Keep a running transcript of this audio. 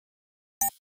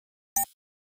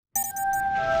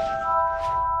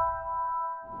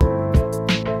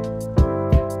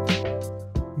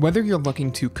Whether you're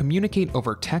looking to communicate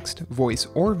over text, voice,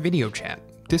 or video chat,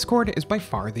 Discord is by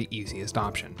far the easiest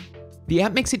option. The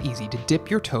app makes it easy to dip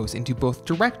your toes into both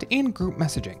direct and group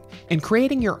messaging, and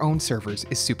creating your own servers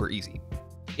is super easy.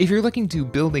 If you're looking to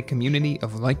build a community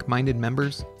of like-minded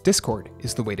members, Discord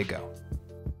is the way to go.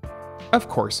 Of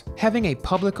course, having a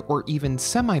public or even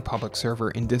semi-public server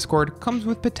in Discord comes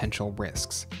with potential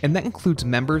risks, and that includes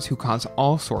members who cause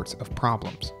all sorts of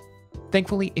problems.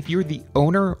 Thankfully, if you're the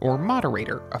owner or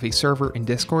moderator of a server in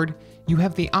Discord, you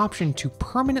have the option to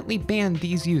permanently ban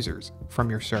these users from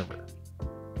your server.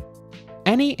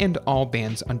 Any and all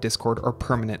bans on Discord are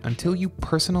permanent until you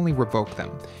personally revoke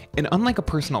them, and unlike a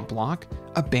personal block,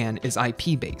 a ban is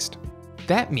IP-based.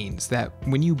 That means that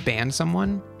when you ban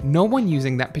someone, no one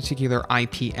using that particular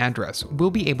IP address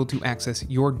will be able to access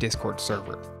your Discord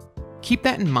server. Keep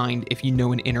that in mind if you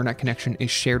know an internet connection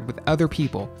is shared with other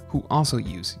people who also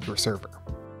use your server.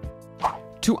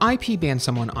 To IP ban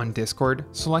someone on Discord,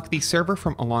 select the server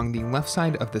from along the left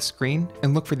side of the screen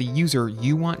and look for the user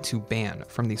you want to ban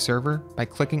from the server by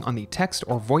clicking on the text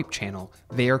or VoIP channel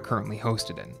they are currently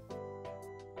hosted in.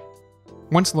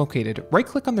 Once located,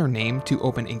 right-click on their name to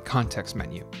open a context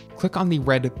menu. Click on the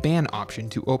red ban option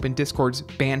to open Discord's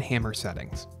ban hammer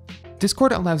settings.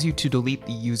 Discord allows you to delete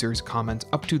the user's comments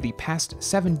up to the past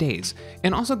 7 days,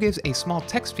 and also gives a small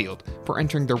text field for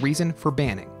entering the reason for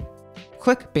banning.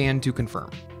 Click Ban to confirm.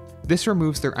 This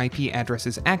removes their IP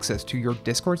address's access to your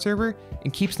Discord server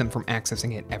and keeps them from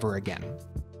accessing it ever again.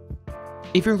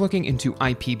 If you're looking into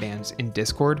IP bans in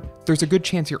Discord, there's a good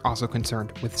chance you're also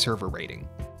concerned with server rating.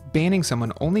 Banning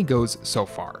someone only goes so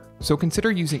far, so consider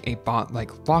using a bot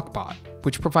like Lockbot,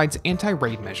 which provides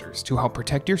anti-raid measures to help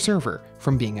protect your server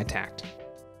from being attacked.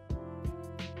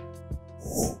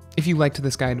 If you liked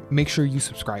this guide, make sure you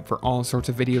subscribe for all sorts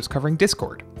of videos covering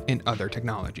Discord and other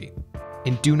technology.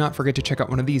 And do not forget to check out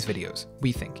one of these videos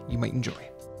we think you might enjoy.